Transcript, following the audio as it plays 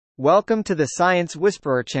Welcome to the Science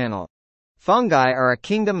Whisperer channel. Fungi are a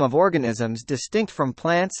kingdom of organisms distinct from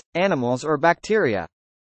plants, animals or bacteria.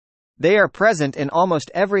 They are present in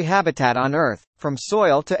almost every habitat on Earth, from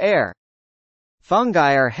soil to air.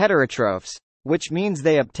 Fungi are heterotrophs, which means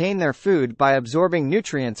they obtain their food by absorbing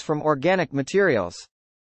nutrients from organic materials.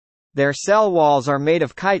 Their cell walls are made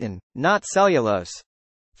of chitin, not cellulose.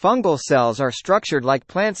 Fungal cells are structured like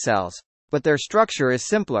plant cells, but their structure is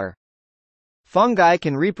simpler. Fungi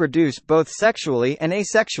can reproduce both sexually and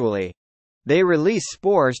asexually. They release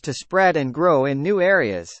spores to spread and grow in new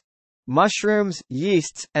areas. Mushrooms,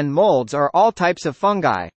 yeasts, and molds are all types of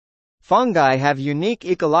fungi. Fungi have unique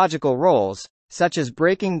ecological roles, such as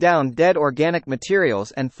breaking down dead organic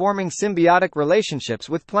materials and forming symbiotic relationships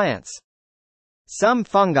with plants. Some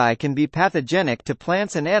fungi can be pathogenic to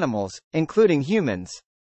plants and animals, including humans.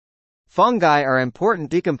 Fungi are important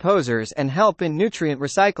decomposers and help in nutrient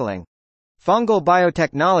recycling. Fungal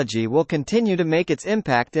biotechnology will continue to make its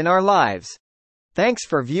impact in our lives. Thanks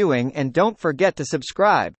for viewing and don't forget to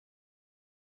subscribe.